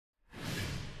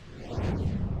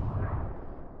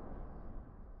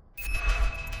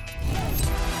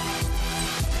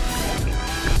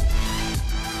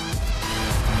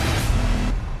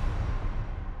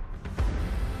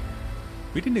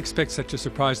We didn't expect such a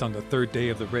surprise on the third day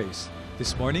of the race.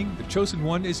 This morning, the chosen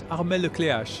one is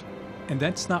Armel-Lecléache, and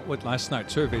that's not what last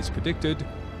night's surveys predicted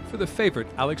for the favorite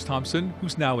Alex Thompson,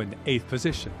 who's now in 8th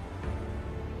position.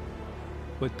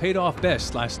 What paid off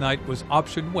best last night was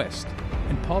Option West,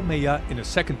 and Paul Meillat in a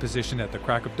 2nd position at the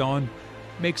crack of dawn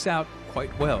makes out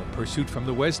quite well, pursued from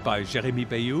the west by Jérémy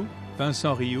Bayou,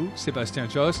 Vincent Rioux, Sébastien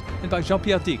Josse, and by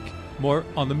Jean-Pierre Dick, more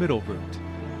on the middle route.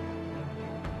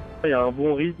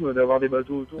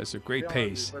 That's a great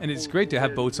pace, and it's great to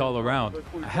have boats all around.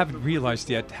 I haven't realized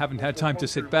yet, haven't had time to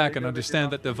sit back and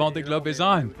understand that the Vendée Globe is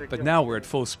on, but now we're at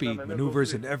full speed,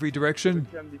 maneuvers in every direction.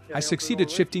 I succeeded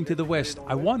shifting to the west.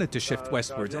 I wanted to shift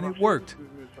westwards, and it worked,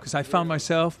 because I found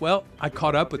myself, well, I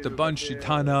caught up with the bunch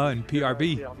Gitana and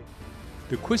PRB.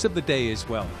 The quiz of the day is,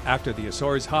 well, after the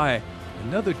Azores High,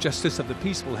 another justice of the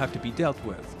peace will have to be dealt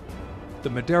with. The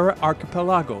Madeira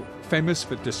Archipelago, famous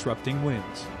for disrupting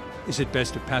winds. Is it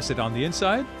best to pass it on the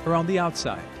inside or on the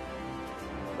outside?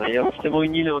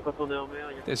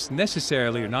 There's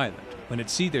necessarily an island. When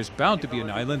at sea, there's bound to be an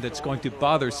island that's going to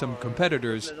bother some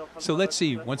competitors. So let's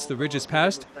see, once the ridge is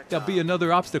passed, there'll be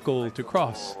another obstacle to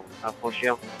cross.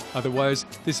 Otherwise,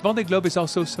 this Vendée Globe is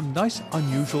also some nice,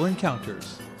 unusual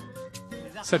encounters.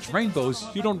 Such rainbows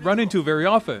you don't run into very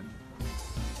often.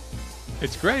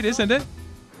 It's great, isn't it?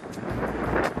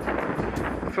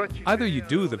 Either you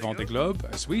do the Vendée Globe,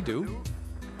 as we do,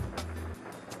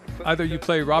 either you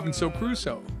play Robinson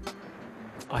Crusoe.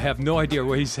 I have no idea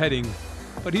where he's heading,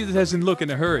 but he doesn't look in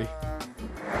a hurry.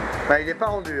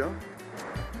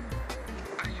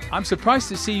 I'm surprised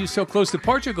to see you so close to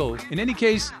Portugal. In any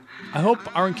case, I hope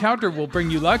our encounter will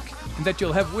bring you luck and that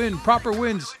you'll have wind, proper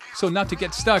winds, so not to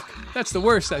get stuck. That's the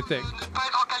worst, I think.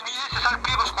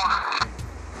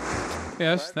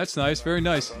 Yes, that's nice, very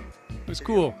nice. It was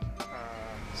cool.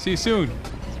 See you soon.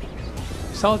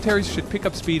 Solitaries should pick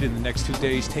up speed in the next 2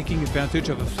 days, taking advantage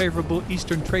of a favorable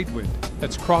eastern trade wind.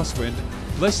 That's crosswind,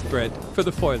 less spread for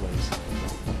the foilers.